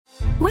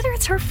Whether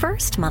it's her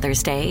first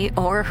Mother's Day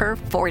or her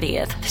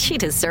 40th, she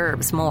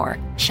deserves more.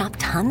 Shop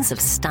tons of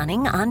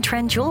stunning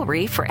on-trend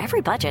jewelry for every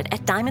budget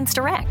at Diamonds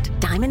Direct.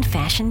 Diamond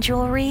fashion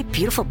jewelry,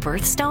 beautiful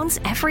birthstones,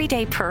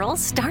 everyday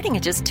pearls starting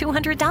at just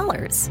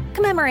 $200.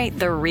 Commemorate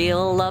the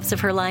real loves of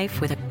her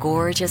life with a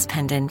gorgeous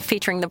pendant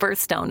featuring the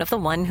birthstone of the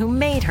one who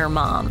made her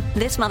mom.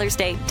 This Mother's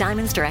Day,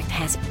 Diamonds Direct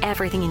has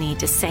everything you need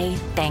to say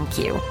thank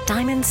you.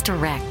 Diamonds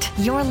Direct.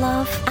 Your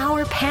love,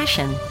 our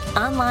passion.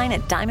 Online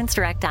at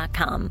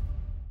diamondsdirect.com.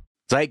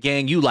 Zeit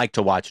Gang, you like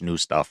to watch new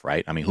stuff,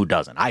 right? I mean, who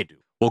doesn't? I do.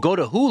 Well, go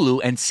to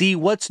Hulu and see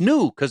what's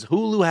new, because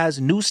Hulu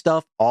has new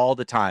stuff all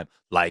the time,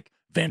 like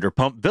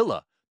Vanderpump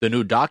Villa, the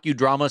new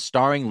docudrama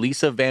starring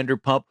Lisa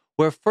Vanderpump,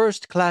 where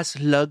first-class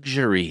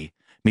luxury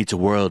meets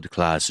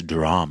world-class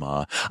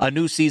drama. A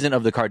new season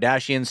of The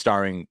Kardashians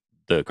starring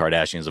the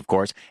Kardashians, of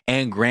course,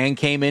 and Grand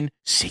Cayman,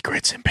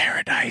 Secrets in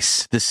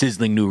Paradise, the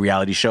sizzling new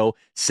reality show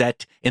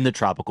set in the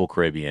tropical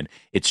Caribbean.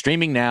 It's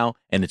streaming now,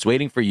 and it's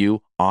waiting for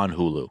you on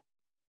Hulu.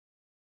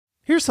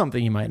 Here's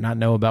something you might not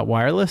know about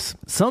wireless.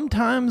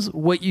 Sometimes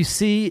what you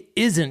see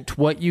isn't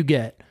what you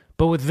get.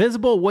 But with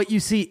Visible, what you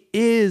see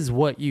is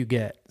what you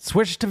get.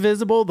 Switch to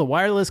Visible, the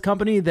wireless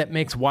company that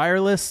makes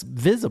wireless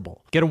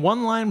visible. Get a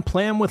one-line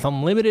plan with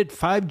unlimited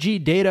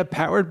 5G data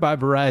powered by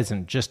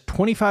Verizon. Just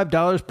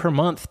 $25 per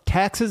month,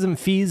 taxes and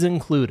fees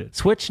included.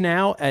 Switch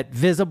now at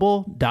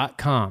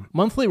Visible.com.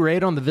 Monthly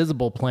rate on the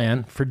Visible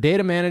plan. For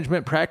data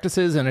management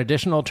practices and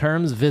additional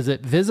terms,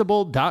 visit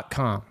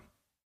Visible.com.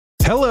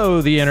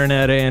 Hello, the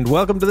internet, and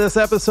welcome to this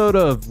episode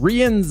of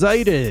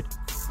ReinZeited.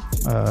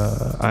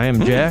 I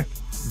am Jack.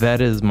 That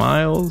is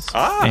Miles.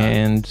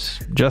 And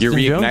Justin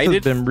Jones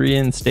has been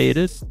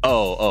reinstated.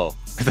 Oh.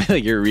 I feel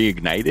like you're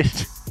reignited.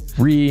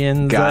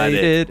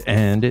 ReinZeited,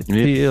 and it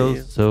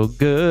feels so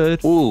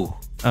good. Ooh.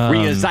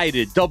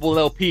 ReinZeited, double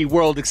LP,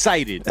 world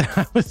excited.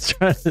 I was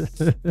trying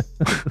to...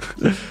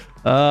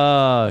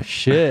 Oh,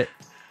 shit.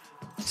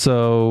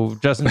 So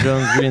Justin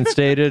Jones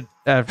reinstated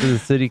after the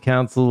city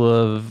council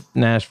of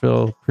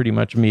Nashville pretty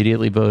much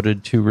immediately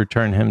voted to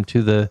return him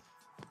to the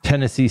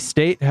Tennessee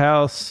State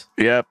House.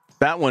 Yep.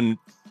 That one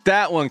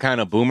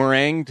kind of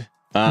boomeranged.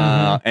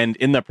 And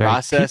in the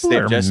process,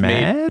 they've just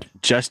made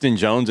Justin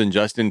Jones and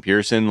Justin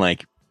Pearson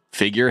like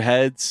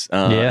figureheads.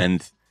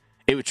 And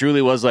it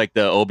truly was like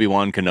the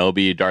Obi-Wan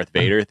Kenobi Darth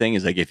Vader thing.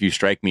 Is like, if you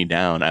strike me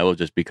down, I will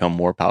just become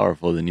more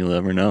powerful than you'll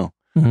ever know.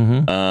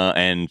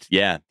 And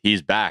yeah,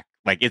 he's back.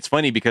 Like, it's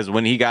funny because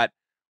when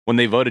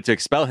they voted to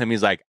expel him,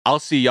 he's like, I'll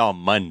see y'all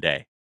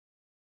Monday.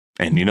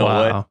 And you know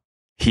what?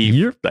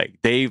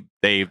 They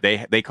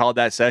called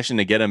that session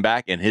to get him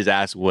back, and his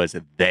ass was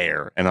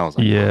there. And I was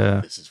like, oh,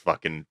 this is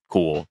fucking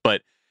cool.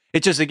 But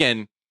it just,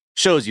 again,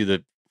 shows you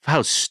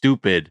how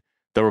stupid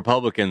the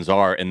Republicans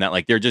are, in that,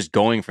 like, they're just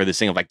going for this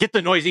thing of like, get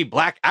the noisy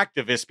black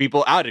activist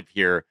people out of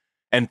here,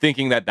 and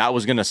thinking that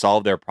was going to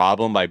solve their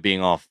problem by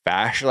being all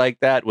fash like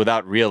that,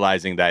 without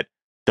realizing that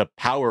the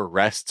power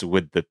rests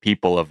with the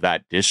people of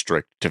that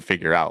district to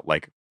figure out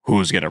like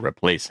who's going to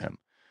replace him.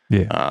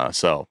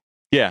 So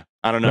yeah,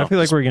 I don't know. I feel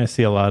like we're going to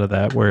see a lot of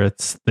that, where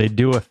they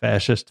do a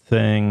fascist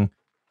thing,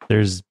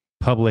 there's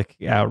public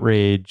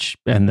outrage,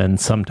 and then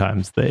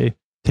sometimes they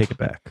take it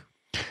back.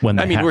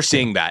 We're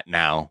seeing that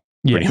now.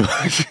 Pretty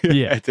much.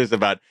 It's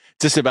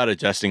just about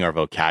adjusting our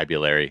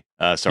vocabulary.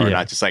 So we're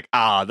not just like,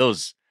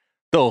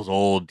 those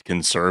old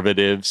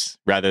conservatives,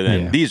 rather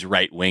than these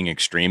right-wing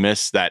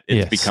extremists, that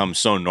it's become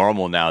so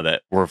normal now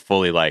that we're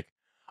fully like,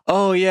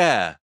 oh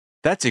yeah,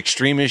 that's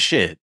extremist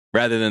shit,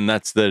 rather than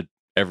that's the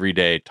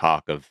everyday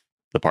talk of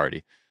the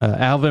party.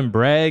 Alvin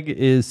Bragg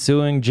is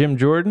suing Jim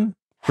Jordan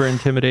for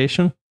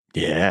intimidation.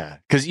 Yeah,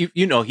 because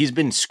you know he's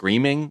been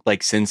screaming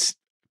like since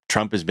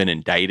Trump has been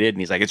indicted,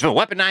 and he's like, it's a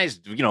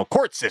weaponized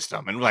court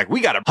system, and we're like,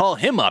 we got to pull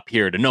him up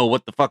here to know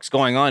what the fuck's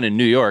going on in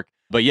New York.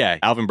 But yeah,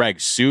 Alvin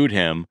Bragg sued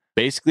him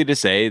basically to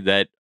say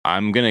that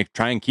I'm going to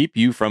try and keep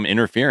you from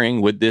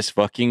interfering with this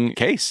fucking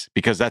case,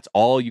 because that's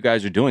all you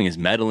guys are doing is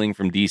meddling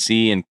from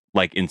DC and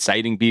like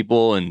inciting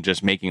people and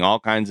just making all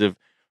kinds of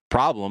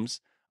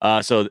problems.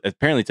 So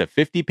apparently it's a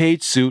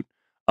 50-page suit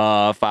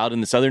filed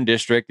in the Southern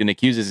District, and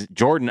accuses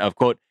Jordan of,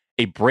 quote,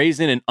 a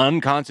brazen and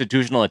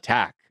unconstitutional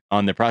attack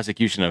on the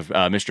prosecution of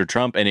Mr.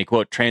 Trump, and a,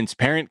 quote,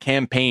 transparent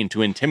campaign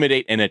to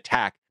intimidate and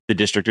attack the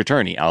district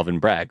attorney, Alvin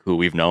Bragg, who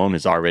we've known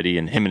is already,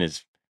 and him and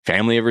his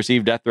family have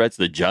received death threats.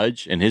 The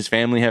judge and his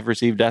family have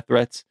received death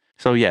threats.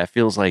 So yeah, it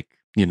feels like,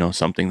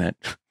 something that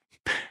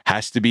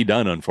has to be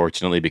done,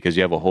 unfortunately, because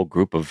you have a whole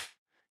group of,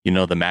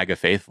 the MAGA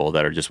faithful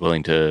that are just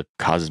willing to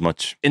cause as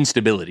much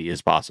instability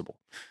as possible.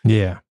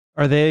 Yeah.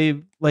 Are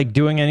they like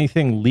doing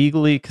anything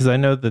legally? Because I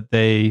know that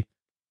they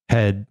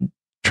had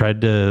tried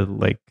to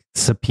like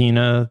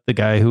subpoena the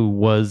guy who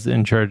was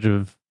in charge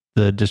of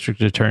the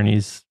district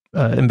attorney's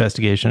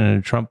investigation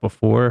into Trump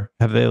before.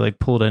 Have they like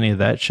pulled any of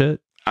that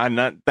shit?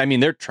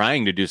 They're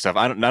trying to do stuff.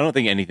 I don't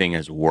think anything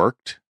has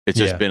worked. It's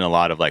just been a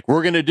lot of like,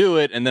 we're going to do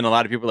it. And then a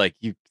lot of people are like,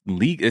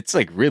 it's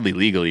like really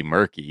legally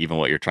murky, even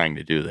what you're trying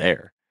to do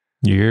there.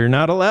 You're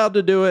not allowed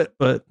to do it,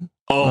 but...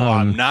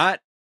 I'm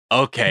not?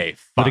 Okay,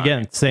 fine. But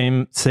again,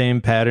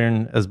 same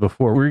pattern as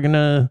before. We're going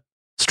to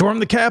storm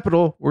the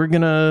Capitol. We're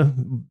gonna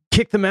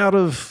kick them out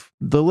of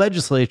the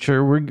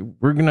legislature. We're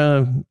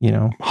gonna,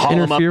 haul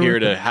them up here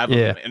with to have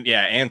them,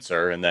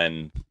 answer, and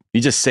then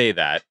you just say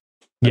that.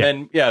 And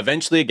then,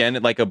 eventually,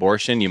 again, like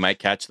abortion, you might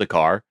catch the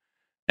car,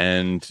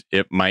 and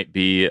it might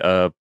be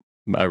a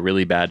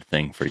really bad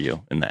thing for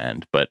you in the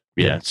end. But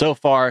so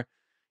far,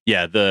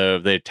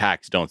 the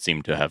attacks don't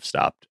seem to have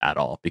stopped at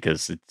all,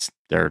 because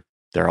they're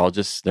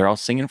all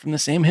singing from the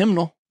same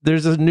hymnal.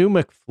 There's a new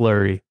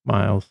McFlurry,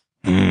 Miles.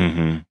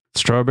 Mm-hmm.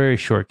 Strawberry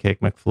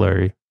shortcake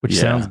McFlurry, which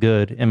sounds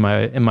good in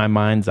my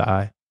mind's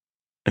eye.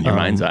 In your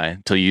mind's eye,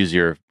 until you use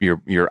your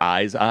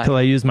eye's eye. Until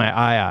I use my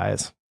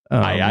eyes.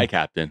 Aye,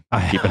 Captain.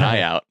 Keep an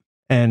eye out.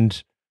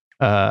 And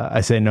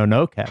I say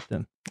no,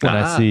 Captain, when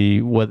I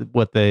see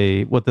what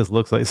this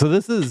looks like. So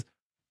this is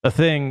a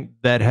thing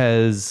that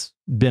has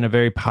been a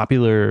very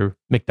popular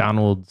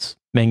McDonald's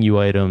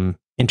menu item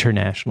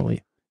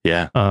internationally.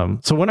 Yeah.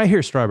 So when I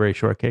hear strawberry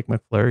shortcake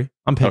McFlurry,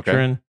 I'm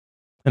picturing,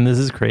 and this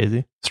is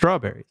crazy,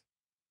 strawberries.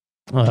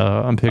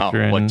 I'm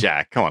picturing. What,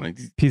 Jack? Come on,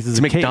 pieces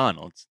of cake.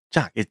 McDonald's.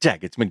 Jack,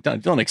 it's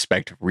McDonald's. Don't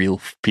expect real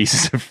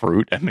pieces of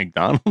fruit at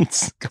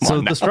McDonald's. Come on.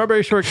 So the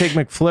strawberry shortcake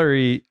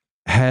McFlurry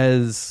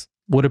has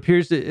what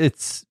appears to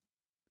it's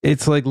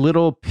like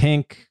little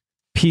pink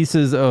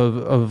pieces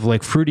of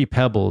like Fruity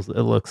Pebbles.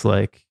 It looks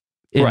like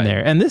in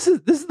there, and this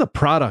is the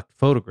product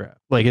photograph.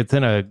 Like it's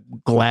in a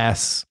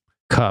glass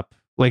cup.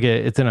 Like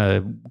it's in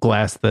a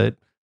glass that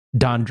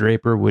Don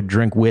Draper would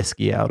drink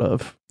whiskey out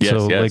of.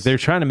 Like they're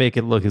trying to make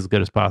it look as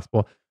good as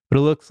possible, but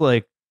it looks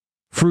like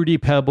Fruity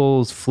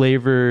Pebbles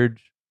flavored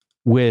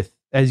with,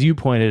 as you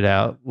pointed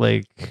out,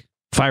 like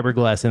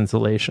fiberglass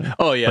insulation.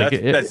 Oh yeah,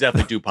 like that's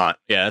definitely DuPont.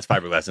 Yeah, that's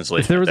fiberglass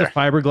insulation. If there was a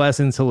fiberglass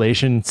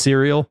insulation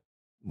cereal,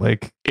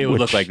 like it would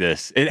look like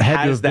this. It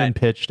had to have been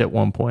pitched at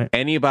one point.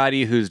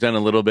 Anybody who's done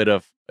a little bit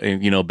of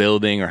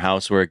building or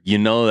housework,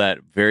 that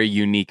very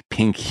unique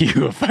pink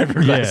hue of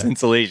fiberglass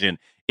insulation.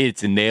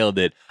 It's nailed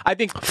it. I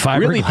think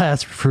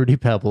fiberglass Fruity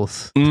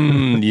Pebbles.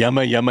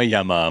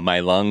 Yumma. My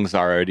lungs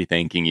are already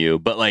thanking you.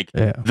 But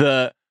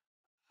to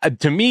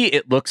me,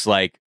 it looks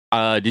like.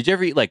 Did you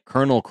ever eat like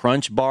Kernel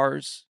Crunch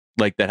bars,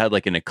 like that had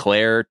like an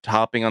eclair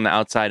topping on the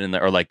outside,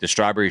 or like the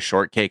strawberry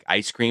shortcake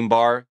ice cream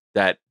bar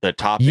that the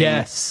topping?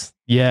 Yes,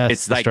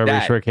 it's like strawberry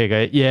that. Shortcake.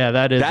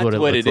 That's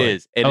what it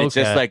is, and it's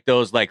just like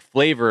those like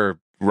flavor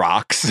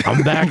rocks.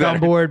 I'm back on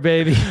board,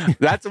 baby.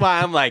 That's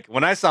why I'm like,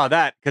 when I saw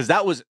that, because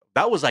that was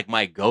like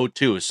my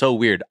go-to. It was so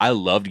weird. I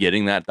loved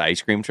getting that at the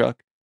ice cream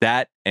truck.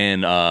 That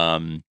and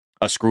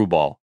a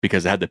screwball,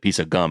 because it had the piece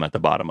of gum at the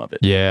bottom of it.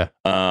 Yeah.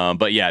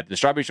 But yeah, the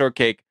strawberry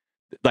shortcake,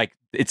 like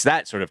it's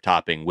that sort of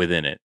topping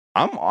within it.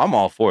 I'm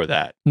all for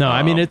that. No,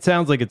 I mean, it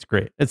sounds like it's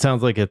great. It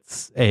sounds like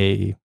it's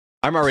I'm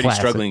already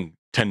classic. struggling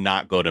to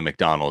not go to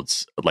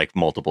McDonald's like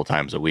multiple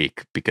times a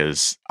week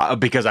because I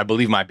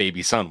believe my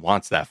baby son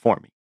wants that for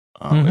me.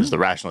 Is the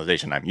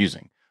rationalization I'm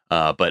using.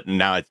 But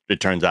now it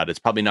turns out it's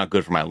probably not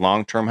good for my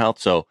long-term health.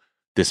 So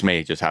this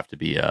may just have to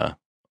be a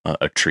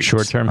treat.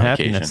 Short-term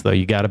happiness, though.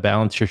 You got to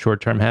balance your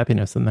short-term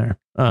happiness in there.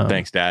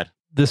 Thanks, Dad.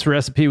 This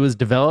recipe was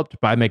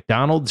developed by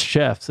McDonald's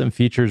chefs and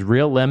features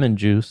real lemon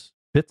juice,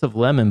 bits of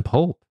lemon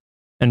pulp,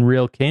 and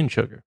real cane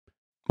sugar.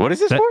 What is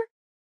this for?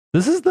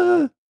 This is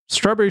the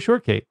strawberry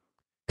shortcake.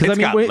 It's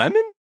got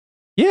lemon?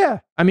 Yeah.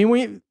 I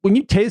mean, when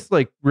you taste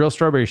like real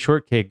strawberry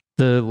shortcake,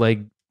 the like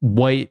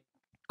white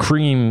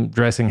cream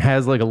dressing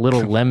has like a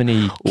little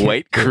lemony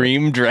white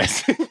cream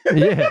dressing.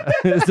 Yeah.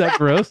 Is that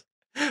gross?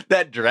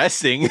 That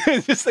dressing.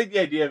 Just like the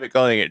idea of it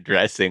calling it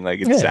dressing, like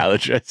it's salad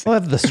dressing. We'll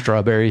have the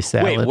strawberry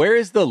salad. Wait, where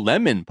is the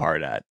lemon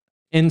part at?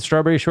 In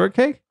strawberry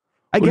shortake?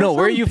 I guess no,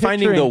 where are you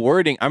finding the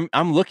wording?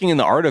 I'm looking in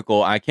the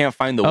article. I can't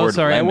find the word. Oh,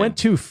 sorry. lemon. I went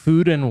to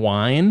Food and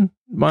Wine,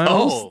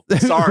 Miles. Oh,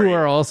 sorry. Who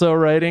are also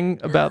writing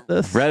about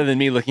this. Rather than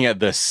me looking at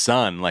the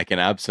sun like an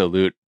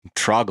absolute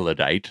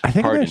troglodyte. I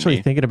think I'm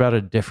actually thinking about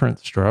a different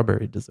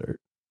strawberry dessert,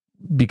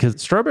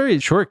 because strawberry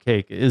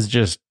shortcake is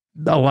just,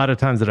 a lot of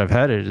times that I've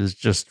had it is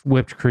just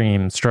whipped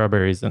cream,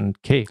 strawberries, and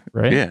cake,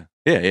 right?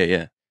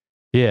 Yeah.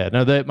 Yeah.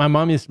 No, my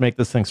mom used to make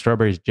this thing,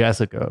 Strawberries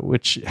Jessica,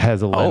 which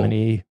has a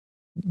lemony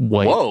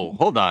white. Whoa,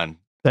 hold on.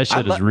 That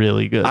shit is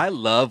really good. I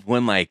love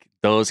when like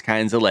those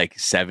kinds of like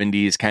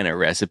 70s kind of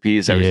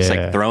recipes are just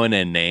like throwing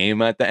a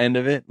name at the end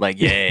of it. Like,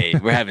 yay,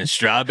 we're having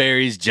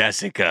Strawberries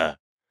Jessica.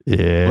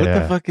 Yeah. What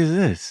the fuck is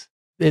this?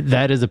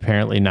 That is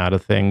apparently not a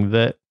thing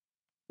that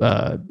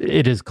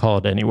it is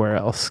called anywhere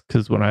else.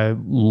 Because when I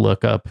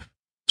look up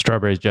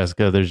Strawberries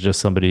Jessica, there's just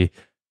somebody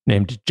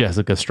named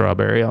Jessica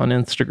Strawberry on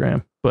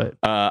Instagram. But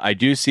I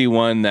do see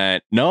one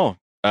that,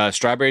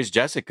 Strawberries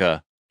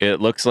Jessica. It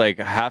looks like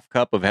a half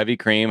cup of heavy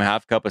cream,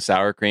 half cup of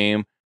sour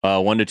cream,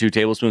 1 to 2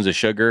 tablespoons of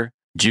sugar,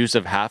 juice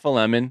of half a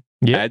lemon,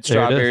 add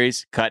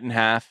strawberries, cut in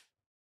half,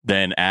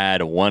 then add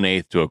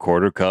 1/8 to a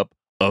quarter cup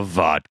of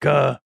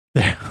vodka.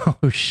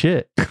 Oh,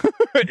 shit.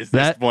 Is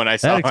this one I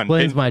saw? That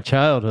explains my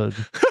childhood.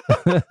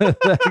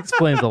 That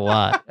explains a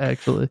lot,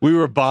 actually. We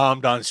were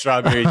bombed on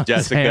Strawberries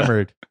Jessica.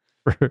 Hammered.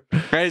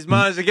 Guys,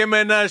 Mom, give me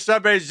another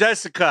Strawberries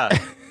Jessica.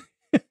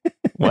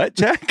 What,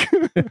 Jack?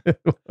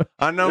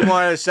 I no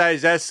more say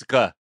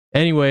Jessica.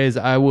 Anyways,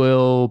 I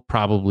will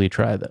probably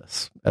try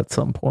this at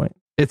some point.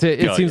 It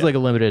seems like a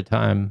limited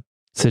time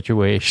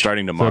situation.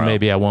 Starting tomorrow. So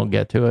maybe I won't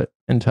get to it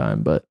in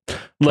time, but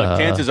look,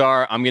 chances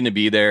are I'm going to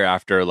be there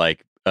after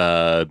like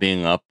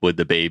being up with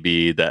the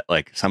baby. That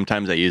like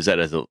sometimes I use that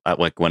as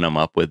like when I'm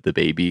up with the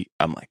baby,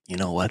 I'm like, you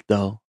know what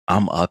though?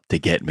 I'm up to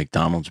get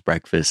McDonald's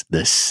breakfast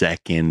the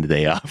second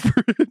they offer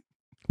it.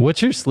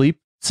 What's your sleep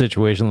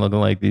situation looking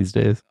like these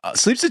days?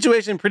 Sleep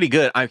situation pretty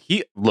good.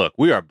 Look,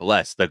 we are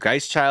blessed. The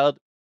Geist child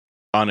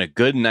on a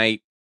good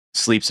night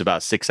sleeps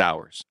about 6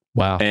 hours.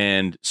 Wow.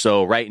 And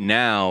so right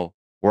now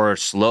we're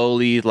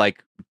slowly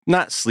like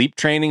not sleep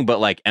training,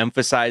 but like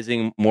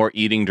emphasizing more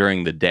eating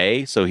during the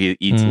day. So he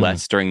eats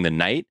less during the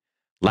night.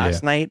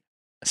 Last night,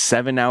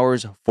 7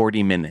 hours,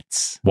 40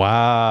 minutes.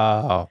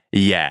 Wow.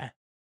 Yeah.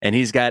 And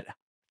he's got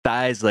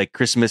thighs like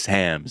Christmas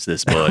hams,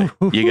 this boy.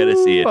 You got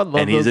to see it.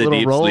 And he's a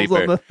deep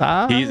sleeper.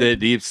 He's a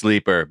deep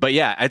sleeper. But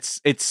yeah,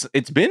 it's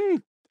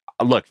been,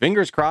 look,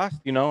 fingers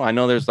crossed, you know, I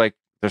know there's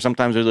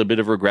sometimes there's a bit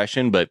of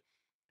regression, but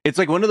it's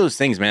like one of those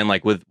things, man,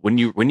 like with when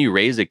you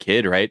raise a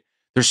kid, right?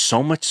 There's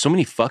so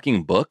many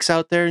fucking books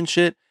out there and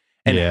shit.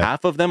 And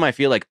half of them I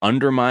feel like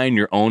undermine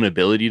your own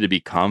ability to be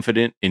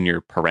confident in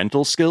your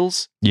parental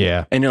skills.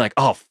 Yeah. And you're like,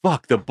 oh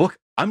fuck, the book,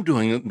 I'm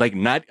doing like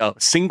not a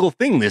single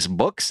thing this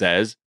book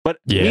says. But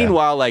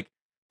meanwhile, like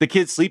the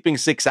kid's sleeping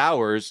 6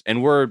 hours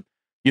and we're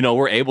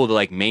able to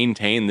like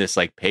maintain this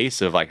like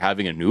pace of like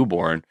having a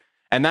newborn.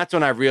 And that's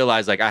when I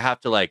realized like I have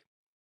to like,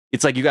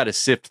 it's like you got to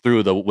sift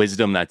through the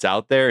wisdom that's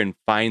out there and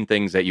find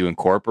things that you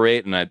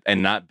incorporate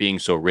and not being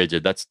so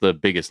rigid. That's the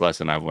biggest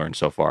lesson I've learned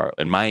so far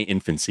in my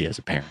infancy as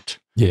a parent.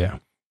 Yeah.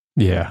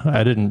 Yeah.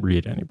 I didn't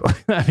read any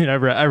book. I mean, I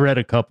read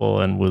a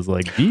couple and was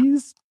like,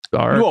 these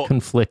are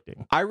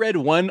conflicting. I read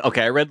one.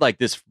 Okay. I read like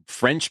this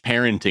French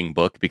parenting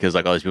book because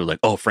like all these people were like,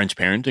 oh, French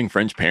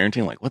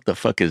parenting. Like, what the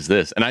fuck is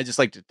this? And I just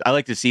like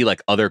to see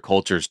like other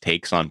cultures'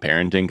 takes on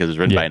parenting because it's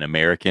written by an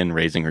American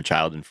raising her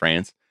child in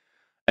France.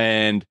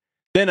 And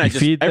then I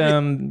feed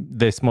them.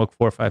 They smoke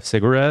 4 or 5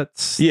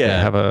 cigarettes. Yeah, they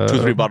have a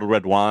 2-3 bottle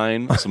red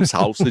wine, some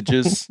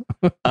sausages.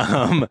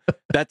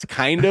 That's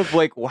kind of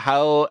like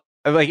how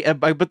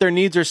but their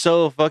needs are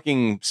so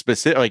fucking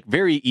specific, like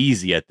very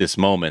easy at this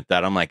moment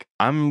that I'm like,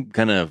 I'm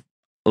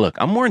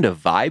more into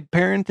vibe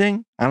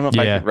parenting. I don't know if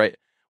I could write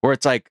where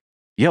it's like,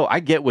 yo,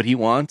 I get what he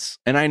wants,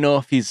 and I know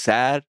if he's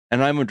sad,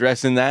 and I'm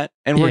addressing that,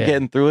 and we're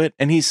getting through it,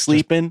 and he's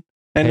sleeping,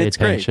 and it's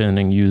great.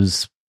 And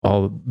use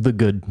all the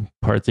good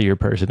parts of your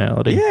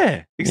personality.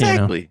 Yeah,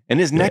 exactly. You know? And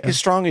his neck is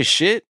strong as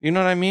shit. You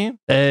know what I mean?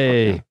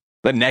 Hey.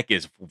 The neck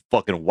is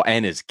fucking,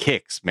 and his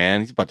kicks,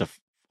 man. He's about to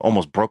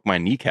almost broke my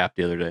kneecap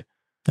the other day.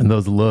 And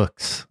those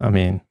looks, I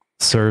mean,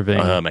 serving.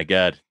 Oh my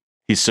God.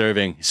 He's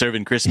serving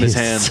Christmas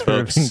ham,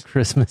 folks. Serving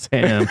Christmas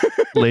ham,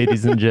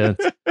 ladies and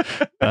gents.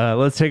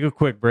 Let's take a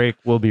quick break.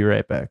 We'll be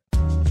right back.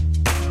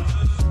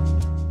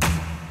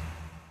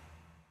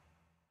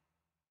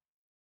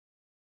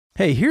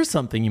 Hey, here's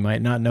something you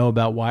might not know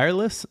about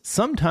wireless.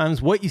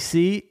 Sometimes what you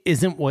see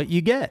isn't what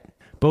you get.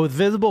 But with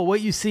Visible,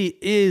 what you see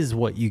is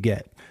what you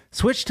get.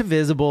 Switch to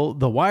Visible,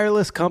 the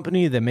wireless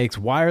company that makes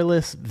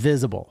wireless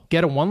visible.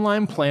 Get a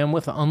one-line plan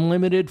with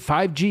unlimited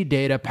 5G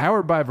data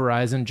powered by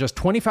Verizon, just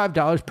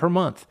 $25 per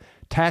month.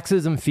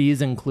 Taxes and fees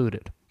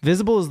included.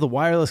 Visible is the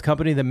wireless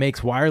company that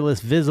makes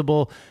wireless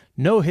visible.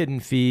 No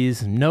hidden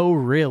fees, no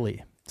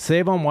really.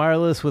 Save on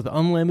wireless with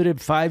unlimited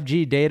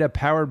 5G data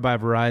powered by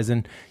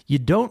Verizon. You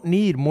don't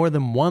need more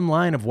than one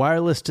line of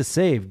wireless to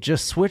save.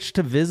 Just switch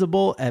to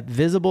Visible at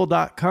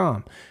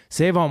Visible.com.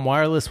 Save on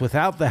wireless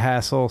without the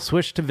hassle.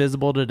 Switch to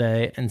Visible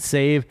today and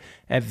save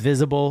at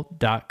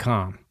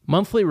Visible.com.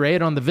 Monthly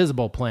rate on the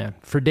Visible plan.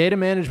 For data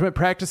management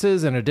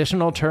practices and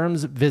additional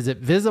terms, visit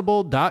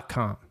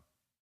Visible.com.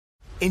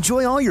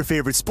 Enjoy all your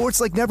favorite sports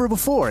like never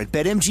before at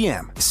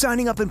BetMGM.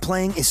 Signing up and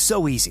playing is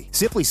so easy.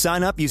 Simply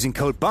sign up using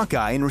code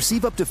Buckeye and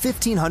receive up to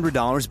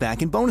 $1,500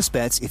 back in bonus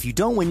bets if you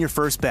don't win your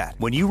first bet.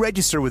 When you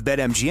register with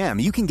BetMGM,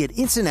 you can get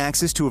instant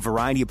access to a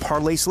variety of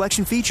parlay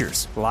selection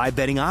features, live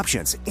betting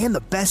options, and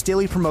the best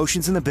daily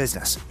promotions in the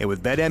business. And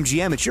with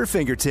BetMGM at your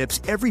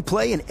fingertips, every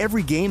play and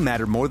every game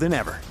matter more than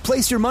ever.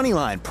 Place your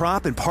moneyline,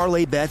 prop, and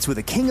parlay bets with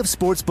the king of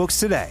sportsbooks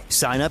today.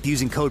 Sign up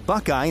using code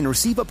Buckeye and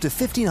receive up to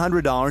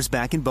 $1,500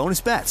 back in bonus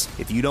bets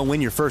if you don't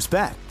win your first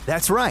bet.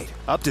 That's right,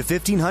 up to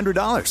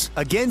 $1,500.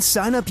 Again,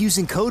 sign up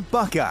using code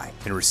Buckeye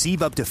and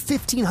receive up to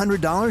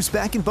 $1,500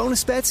 back in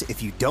bonus bets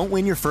if you don't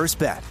win your first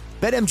bet.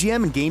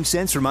 BetMGM and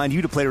GameSense remind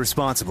you to play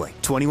responsibly.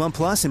 21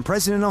 plus and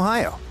present in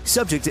Ohio.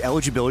 Subject to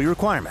eligibility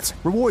requirements.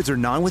 Rewards are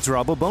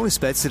non-withdrawable bonus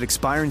bets that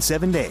expire in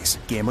 7 days.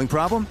 Gambling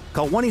problem?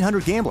 Call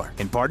 1-800-GAMBLER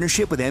in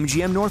partnership with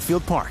MGM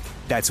Northfield Park.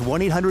 That's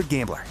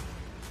 1-800-GAMBLER.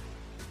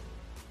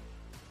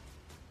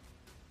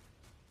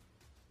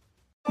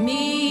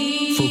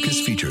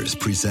 Focus Features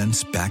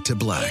presents Back to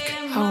Black.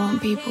 I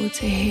want people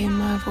to hear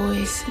my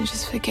voice and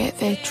just forget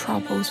their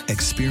troubles.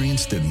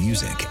 Experience the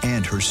music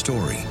and her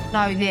story.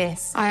 Know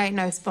this, I ain't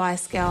no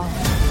Spice Girl.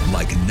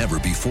 Like never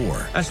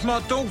before. That's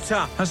my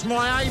daughter. That's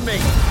my Amy.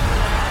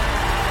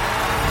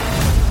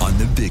 On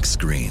the big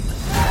screen.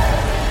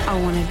 I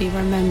want to be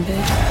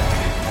remembered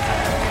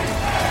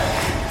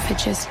for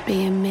just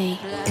being me.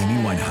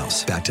 Amy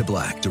Winehouse, Back to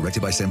Black,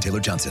 directed by Sam Taylor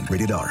Johnson.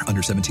 Rated R,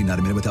 under 17, not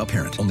a minute without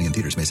parent. Only in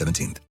theaters May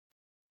 17th.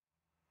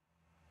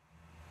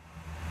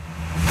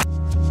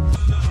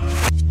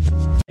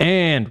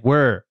 And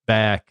we're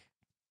back.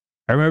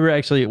 I remember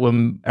actually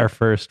when our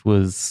first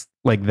was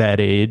like that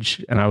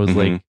age, and I was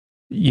like,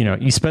 you know,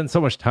 you spend so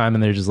much time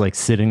and they're just like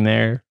sitting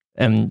there,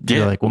 and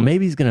you're like, well,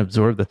 maybe he's gonna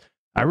absorb this.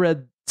 I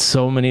read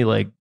so many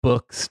like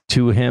books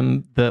to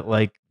him that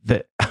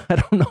I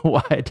don't know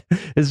why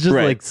it's just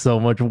like so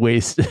much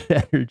wasted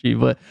energy,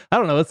 but I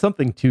don't know, it's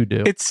something to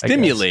do. It's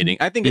stimulating.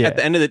 I think at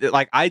the end of the day,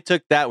 like I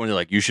took that when they're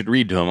like, you should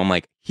read to him. I'm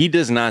like, he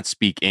does not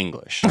speak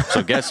English.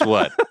 So guess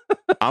what?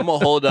 I'm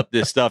gonna hold up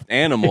this stuffed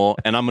animal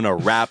and I'm gonna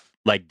rap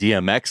like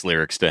DMX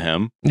lyrics to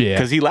him. Yeah.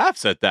 Because he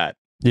laughs at that.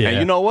 Yeah. And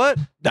you know what?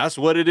 That's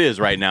what it is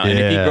right now. And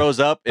if he grows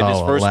up and his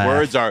first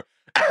words are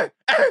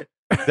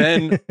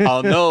then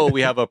I'll know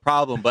we have a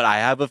problem. But I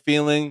have a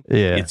feeling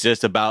it's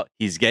just about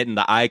he's getting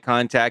the eye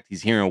contact,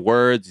 he's hearing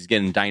words, he's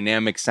getting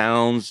dynamic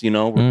sounds, you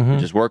know, we're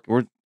just working,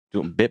 we're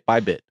doing bit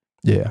by bit.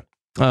 Yeah.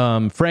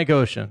 Frank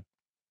Ocean,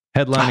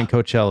 headlining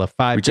Coachella,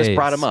 5 days. We just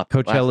brought him up.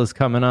 Coachella's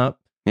coming up.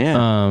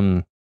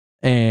 Yeah.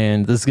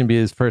 And this is going to be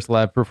his first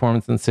live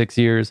performance in 6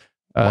 years.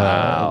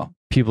 Wow.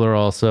 People are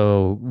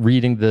also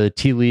reading the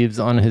tea leaves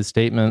on his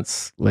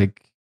statements,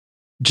 like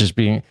just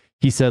being,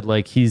 he said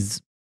like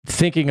he's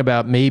thinking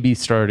about maybe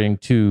starting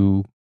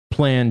to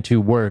plan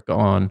to work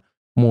on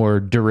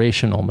more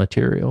durational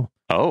material.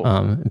 Oh.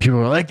 And people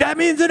are like, that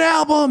means an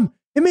album.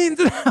 It means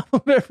an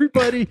album,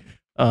 everybody.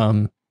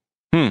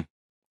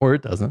 Or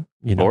it doesn't,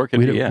 you know, or it could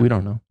be, we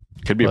don't know.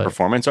 Could be a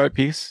performance art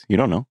piece. You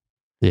don't know.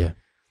 Yeah.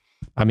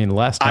 I mean,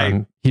 last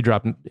time he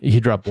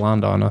dropped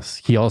Blonde on us,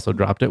 he also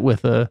dropped it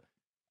with a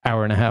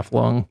 1.5 hour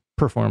long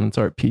performance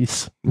art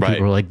piece. Right.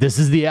 People were like, this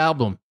is the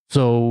album.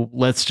 So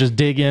let's just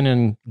dig in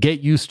and get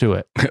used to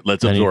it.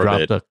 Let's absorb it.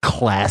 He dropped a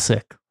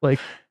classic,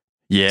 like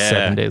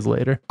 7 days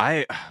later.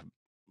 I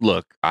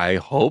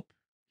hope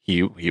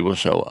he will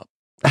show up.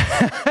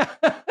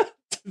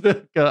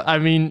 I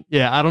mean,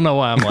 yeah, I don't know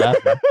why I'm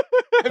laughing.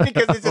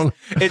 Because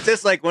it's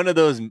just like one of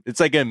those, it's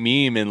like a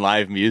meme in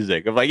live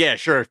music of like, yeah,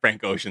 sure,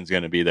 Frank Ocean's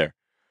going to be there.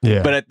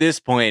 Yeah. But at this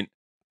point,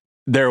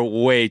 they're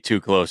way too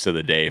close to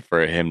the day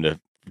for him to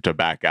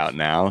back out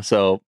now.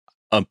 So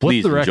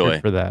please What's the enjoy.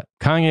 Record for that?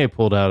 Kanye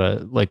pulled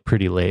out like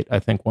pretty late, I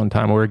think one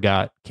time, or it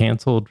got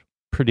canceled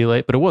pretty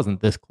late, but it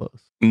wasn't this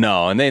close.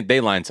 No, and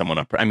they lined someone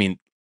up. I mean,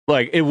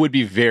 like it would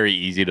be very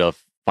easy to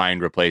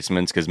find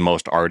replacements because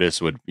most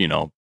artists would, you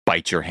know,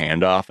 bite your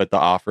hand off at the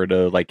offer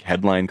to like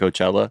headline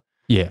Coachella.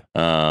 Yeah.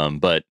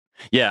 But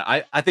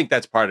yeah, I think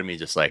that's part of me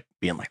just like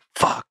being like,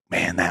 fuck,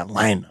 man, that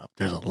lineup.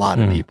 There's a lot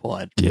of people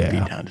I'd be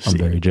down to see. I'm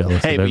very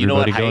jealous. Hey, but you know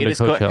what? Hiatus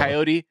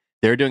Coyote,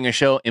 they're doing a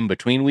show in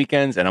between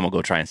weekends, and I'm gonna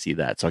go try and see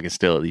that, so I can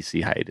still at least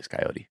see Hiatus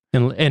Coyote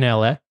in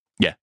LA.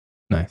 Yeah,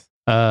 nice.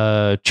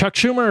 Chuck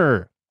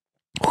Schumer,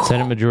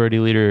 Senate Majority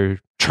Leader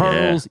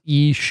Charles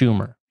E.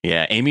 Schumer.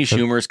 Yeah, Amy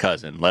Schumer's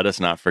cousin. Let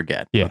us not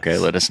forget. Yes. Okay,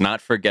 let us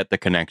not forget the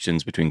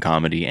connections between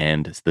comedy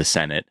and the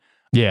Senate.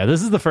 Yeah,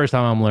 this is the first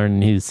time I'm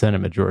learning he's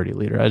Senate Majority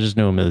Leader. I just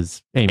knew him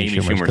as Amy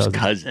Schumer's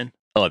cousin.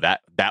 Oh,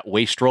 that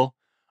wastrel.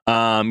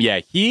 Yeah,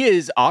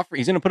 he's going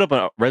to put up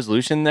a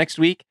resolution next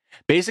week,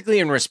 basically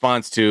in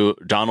response to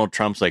Donald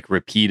Trump's like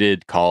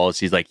repeated calls.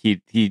 He's like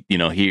he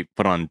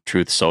put on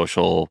Truth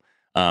Social,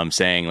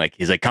 saying like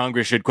he's like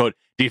Congress should quote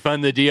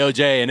defund the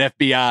DOJ and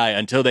FBI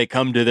until they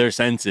come to their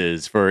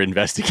senses for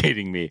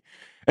investigating me.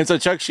 And so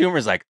Chuck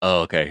Schumer's like,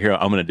 oh, okay, here,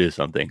 I'm going to do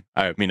something.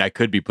 I mean, I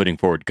could be putting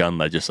forward gun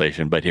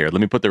legislation, but here, let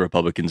me put the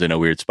Republicans in a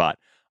weird spot.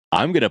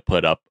 I'm going to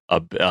put up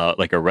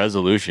a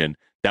resolution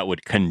that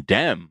would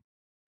condemn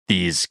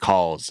these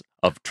calls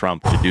of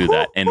Trump to do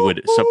that and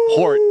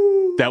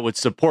would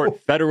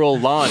support federal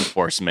law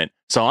enforcement.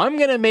 So I'm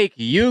going to make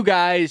you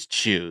guys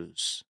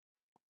choose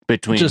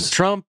between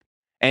Trump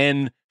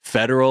and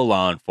federal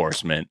law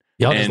enforcement.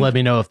 Y'all just let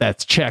me know if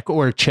that's check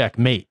or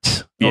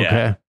checkmate. Okay.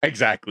 Yeah,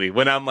 exactly.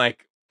 When I'm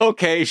like,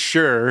 okay,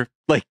 sure.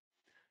 Like,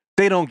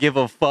 they don't give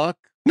a fuck.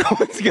 No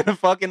one's going to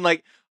fucking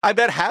like, I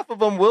bet half of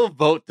them will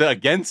vote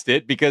against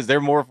it because they're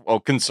more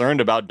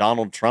concerned about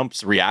Donald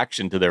Trump's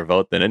reaction to their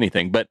vote than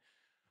anything. But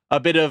a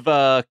bit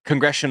of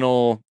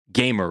congressional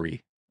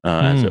gamery,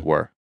 as it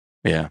were.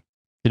 Yeah.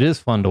 It is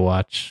fun to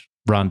watch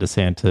Ron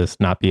DeSantis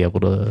not be able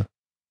to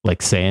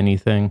like say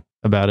anything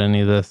about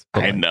any of this.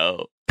 But, I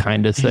know.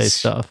 Kind of say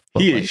stuff.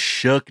 But, he is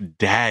shook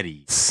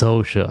daddy.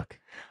 So shook.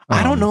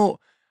 I don't know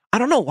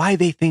why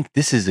they think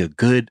this is a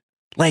good,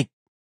 like,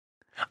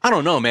 I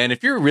don't know, man.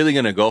 If you're really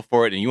going to go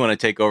for it and you want to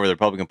take over the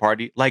Republican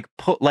Party,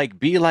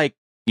 be like,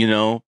 you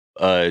know,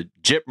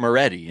 Jip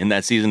Moretti in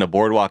that season of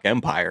Boardwalk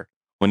Empire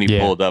when he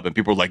pulled up and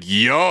people were like,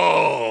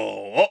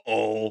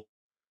 yo,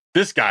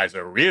 this guy's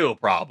a real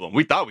problem.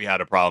 We thought we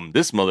had a problem.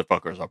 This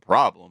motherfucker's a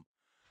problem.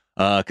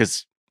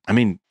 Because, I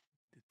mean,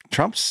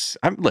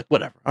 look,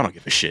 whatever. I don't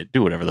give a shit.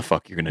 Do whatever the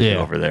fuck you're going to do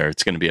over there.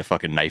 It's going to be a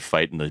fucking knife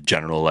fight in the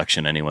general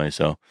election anyway,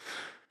 so.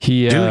 Do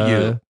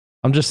you?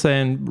 I'm just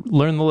saying,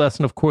 learn the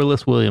lesson of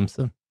Corliss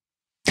Williamson.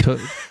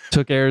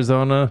 Took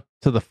Arizona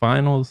to the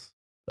finals.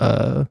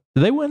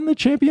 did they win the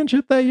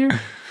championship that year?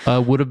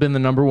 Would have been the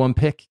number 1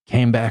 pick,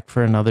 came back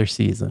for another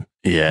season.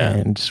 Yeah.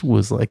 And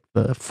was like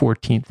the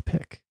 14th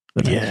pick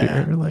the next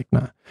year. Like,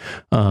 nah.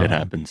 It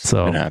happens.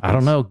 So it happens. I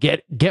don't know.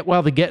 Get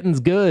while the getting's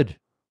good.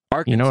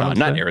 Arkansas, you know what I'm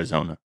not saying?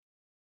 Arizona.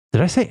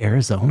 Did I say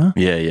Arizona?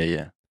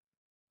 Yeah.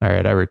 All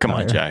right, I retire. Come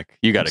on, Jack.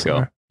 You got to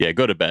go. Yeah,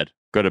 go to bed.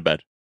 Go to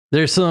bed.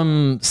 There's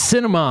some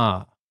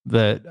cinema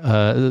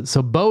that,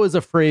 so Beau is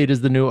Afraid is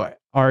the new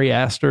Ari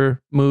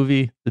Aster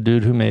movie, the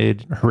dude who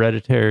made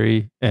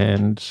Hereditary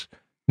and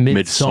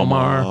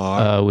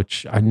Midsommar,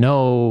 which I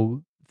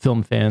know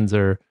film fans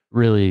are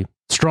really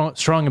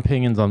strong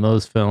opinions on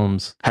those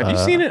films. Have you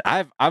seen it?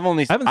 I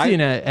haven't seen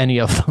any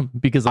of them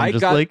because I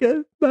don't want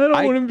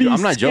to be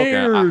I'm not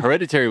scared. joking.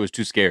 Hereditary was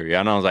too scary.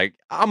 And I was like,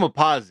 I'm going to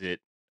pause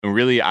it. And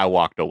really, I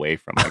walked away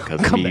from it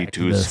because me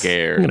too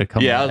scared.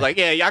 I was like,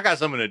 yeah, I got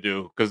something to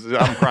do because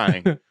I'm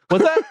crying.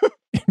 What's that?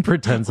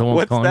 Pretend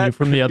someone's calling you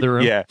from the other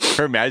room. Yeah.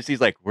 Her Majesty's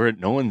like,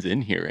 no one's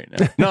in here right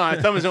now.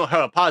 No, someone's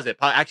pause it.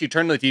 Actually,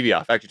 turn the TV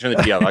off. I got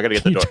to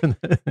get the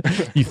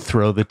door. You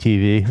throw the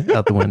TV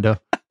out the window.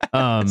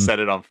 Set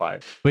it on fire.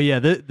 But yeah,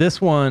 this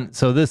one,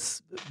 so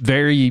this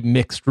very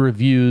mixed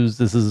reviews.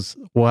 This is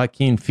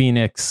Joaquin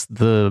Phoenix.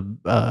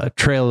 The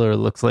trailer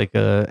looks like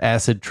a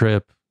acid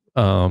trip.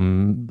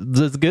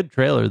 It's a good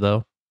trailer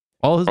though.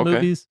 All his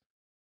movies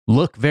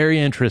look very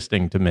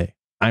interesting to me.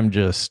 I'm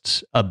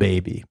just a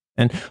baby.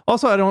 And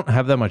also I don't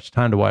have that much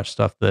time to watch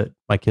stuff that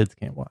my kids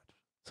can't watch.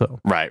 So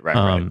right. I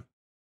don't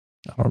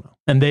know.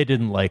 And they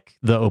didn't like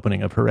the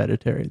opening of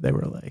Hereditary. They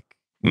were like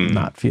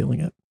not feeling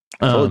it.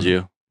 Told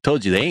you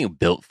they ain't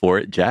built for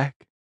it,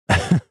 Jack.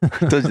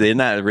 Told you they're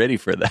not ready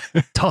for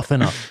that. Tough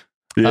enough.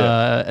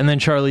 Yeah. And then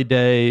Charlie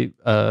Day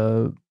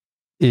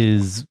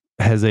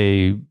has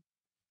a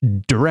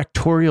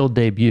directorial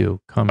debut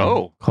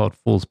coming called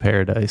Fool's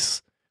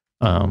Paradise.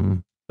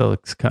 That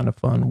looks kind of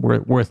fun.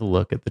 Worth a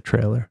look at the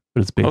trailer.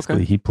 But it's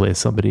basically he plays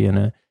somebody in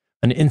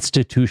an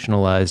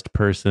institutionalized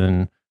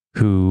person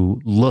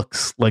who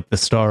looks like the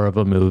star of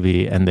a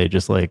movie, and they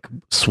just like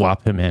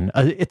swap him in.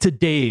 It's a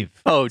Dave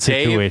situation.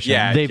 Dave?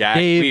 Yeah, they've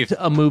Daved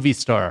a movie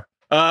star.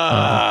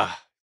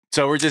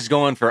 So we're just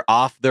going for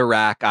off the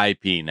rack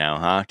IP now,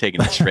 huh?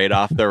 Taking it straight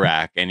off the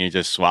rack, and you're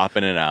just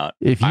swapping it out.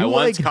 If you I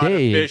once like caught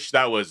Dave, a fish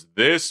that was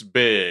this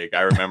big.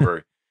 I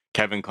remember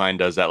Kevin Kline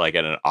does that like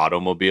at an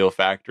automobile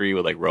factory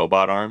with like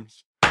robot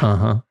arms.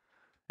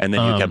 And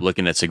then you kept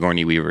looking at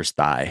Sigourney Weaver's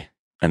thigh,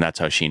 and that's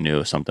how she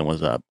knew something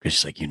was up. Because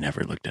she's like, "You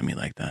never looked at me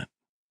like that."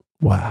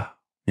 Wow.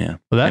 Yeah.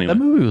 Well, that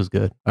movie was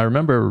good. I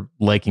remember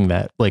liking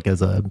that, like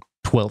as a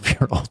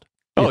 12-year-old.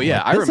 Oh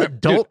yeah, I remember.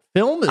 Adult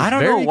film is I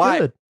don't know why.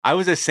 Good. I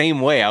was the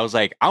same way. I was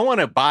like, I want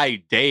to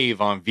buy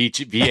Dave on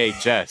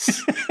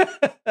VHS.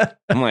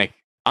 I'm like,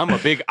 I'm a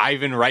big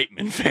Ivan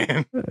Reitman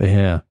fan.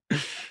 Yeah.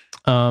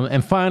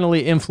 And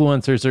finally,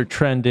 influencers are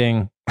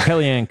trending.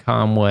 Kellyanne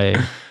Conway,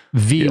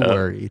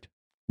 worried.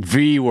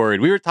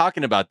 V-word. We were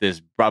talking about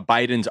this,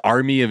 Biden's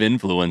army of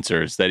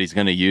influencers that he's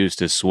going to use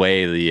to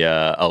sway the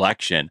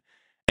election.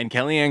 And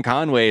Kellyanne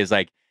Conway is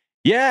like,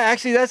 yeah,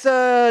 actually, that's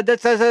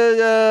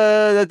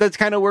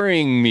kind of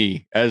worrying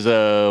me as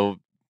a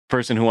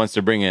person who wants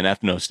to bring an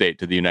ethno-state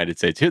to the United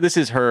States. Here, this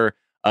is her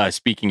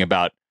speaking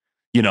about,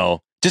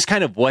 just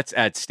kind of what's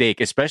at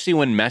stake, especially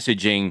when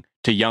messaging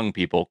to young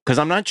people. Because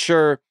I'm not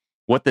sure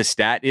what the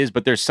stat is,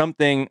 but there's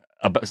something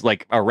about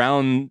like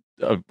around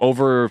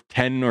over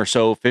 10 or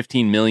so,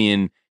 15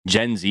 million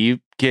Gen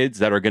Z kids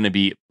that are going to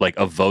be like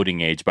of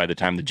voting age by the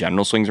time the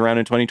general swings around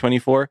in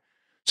 2024.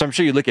 So I'm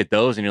sure you look at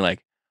those and you're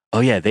like, oh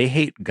yeah, they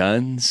hate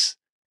guns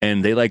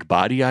and they like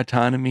body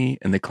autonomy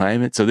and the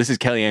climate. So this is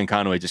Kellyanne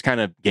Conway just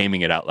kind of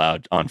gaming it out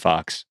loud on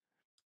Fox.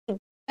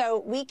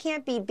 So we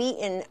can't be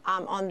beaten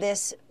on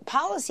this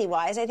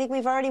policy-wise. I think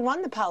we've already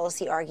won the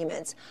policy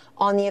arguments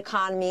on the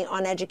economy,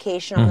 on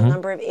education, on a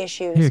number of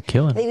issues. You're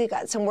killing. I think we've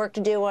got some work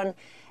to do on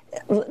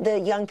the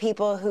young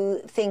people who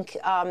think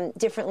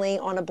differently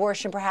on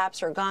abortion,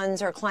 perhaps, or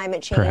guns, or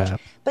climate change.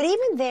 Perhaps. But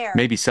even there,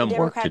 maybe some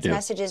work to Democrats' do.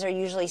 Messages are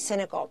usually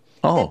cynical.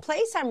 Oh.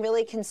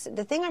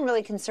 The thing I'm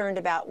really concerned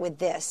about with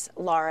this,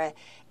 Laura,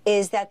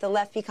 is that the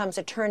left becomes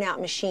a turnout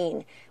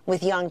machine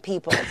with young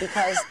people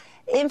because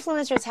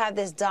influencers have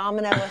this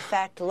domino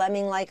effect,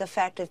 lemming-like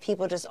effect of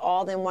people just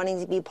all then wanting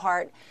to be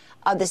part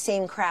of the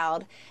same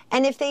crowd.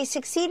 And if they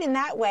succeed in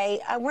that way,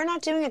 we're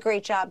not doing a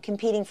great job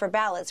competing for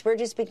ballots. We're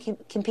just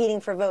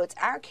competing for votes.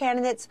 Our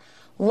candidates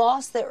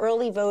lost the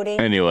early voting.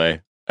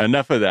 Anyway,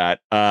 enough of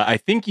that. I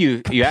think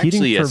you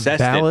actually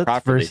assessed it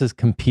properly. Versus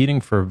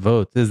competing for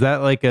votes. Is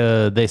that like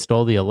they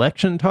stole the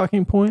election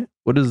talking point?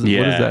 What does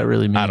that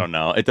really mean? I don't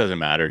know. It doesn't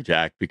matter,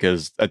 Jack,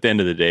 because at the end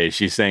of the day,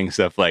 she's saying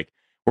stuff like,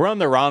 we're on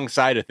the wrong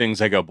side of things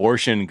like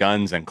abortion,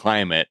 guns, and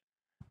climate.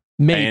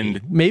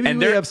 Maybe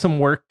we have some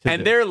work to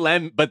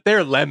do. But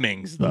they're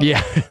lemmings, though.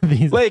 Yeah.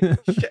 Like,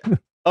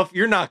 if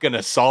you're not going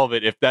to solve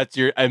it, if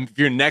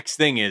your next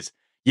thing is,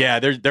 yeah,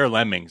 they're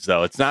lemmings,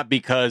 though. It's not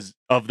because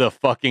of the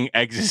fucking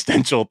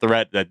existential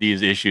threat that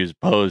these issues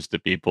pose to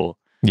people.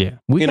 Yeah.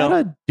 We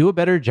gotta do a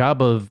better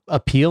job of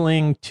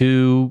appealing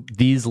to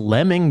these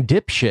lemming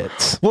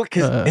dipshits. Well,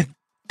 because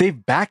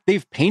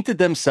they've painted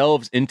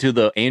themselves into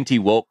the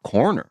anti-woke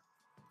corner.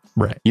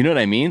 Right. You know what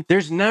I mean?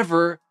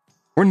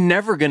 We're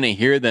never going to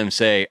hear them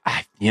say,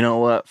 you know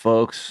what,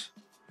 folks?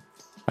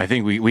 I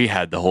think we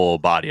had the whole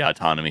body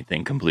autonomy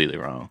thing completely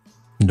wrong.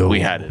 No.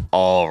 We had it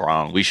all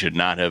wrong. We should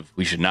not have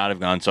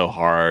gone so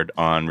hard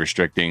on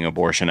restricting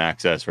abortion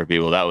access for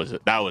people. That was a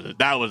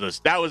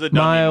dummy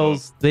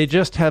Miles, move. they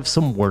just have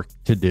some work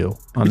to do.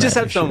 We just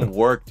have some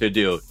work to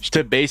do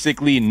to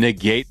basically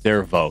negate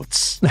their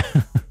votes.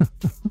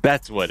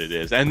 That's what it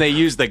is. And they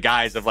use the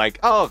guise of like,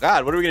 oh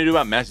God, what are we going to do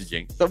about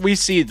messaging? So we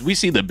see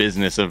the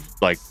business of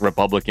like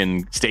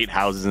Republican state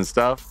houses and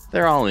stuff.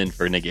 They're all in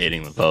for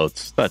negating the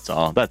votes. That's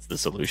all. That's the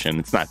solution.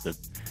 It's not to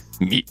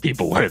meet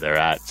people where they're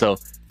at. So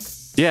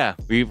yeah,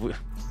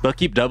 they'll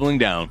keep doubling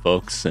down,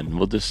 folks, and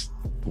we'll just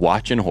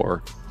watch in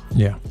horror.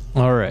 Yeah.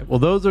 All right. Well,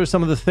 those are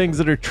some of the things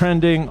that are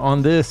trending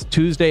on this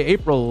Tuesday,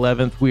 April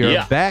 11th. We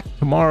are back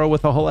tomorrow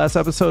with a whole ass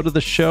episode of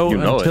the show.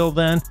 Until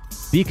then,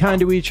 be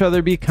kind to each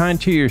other. Be kind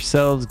to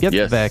yourselves. Get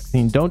the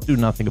vaccine. Don't do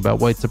nothing about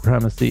white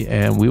supremacy.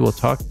 And we will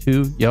talk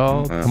to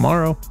y'all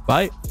tomorrow.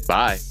 Bye.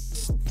 Bye.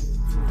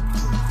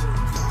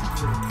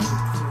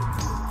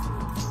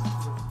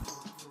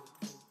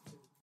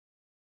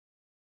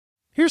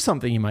 Here's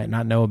something you might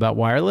not know about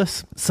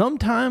wireless.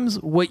 Sometimes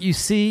what you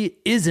see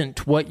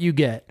isn't what you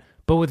get.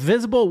 But with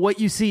Visible, what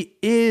you see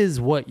is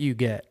what you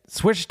get.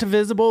 Switch to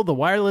Visible, the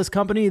wireless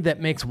company that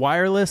makes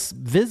wireless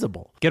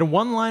visible. Get a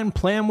one-line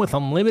plan with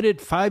unlimited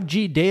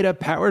 5G data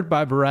powered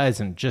by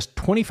Verizon. Just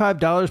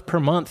 $25 per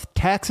month,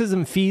 taxes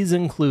and fees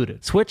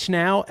included. Switch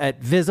now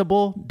at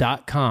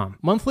Visible.com.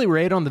 Monthly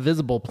rate on the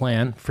Visible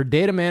plan. For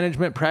data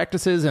management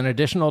practices and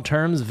additional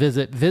terms,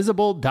 visit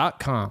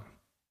Visible.com.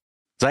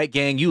 Zeit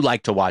Gang, you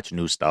like to watch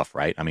new stuff,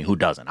 right? I mean, who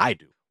doesn't? I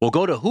do. Well,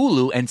 go to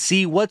Hulu and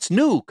see what's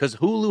new, because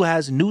Hulu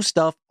has new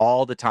stuff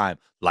all the time,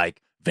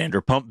 like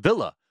Vanderpump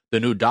Villa, the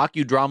new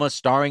docudrama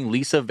starring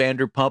Lisa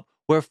Vanderpump,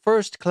 where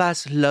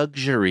first-class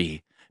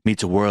luxury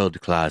meets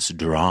world-class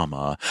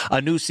drama.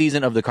 A new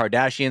season of The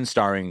Kardashians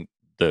starring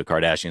the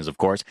Kardashians, of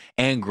course,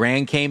 and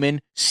Grand Cayman,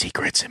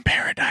 Secrets in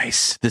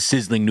Paradise, the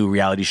sizzling new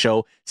reality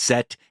show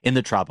set in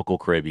the tropical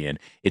Caribbean.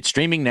 It's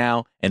streaming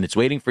now, and it's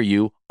waiting for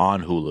you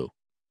on Hulu.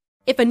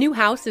 If a new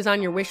house is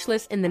on your wish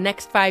list in the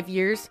next 5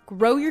 years,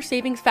 grow your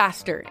savings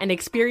faster and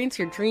experience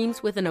your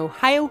dreams with an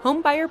Ohio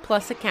Homebuyer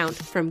Plus account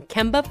from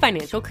Kemba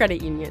Financial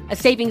Credit Union. A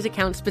savings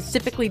account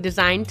specifically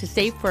designed to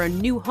save for a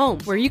new home,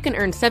 where you can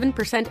earn 7%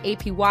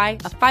 APY,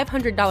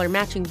 a $500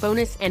 matching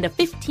bonus, and a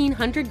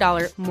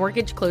 $1,500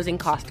 mortgage closing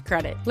cost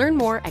credit. Learn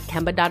more at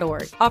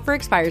Kemba.org. Offer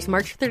expires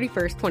March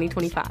 31st,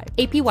 2025.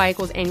 APY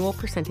equals annual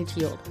percentage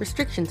yield.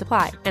 Restrictions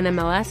apply.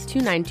 NMLS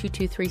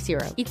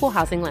 292230. Equal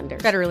housing lender.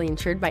 Federally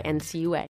insured by NCUA.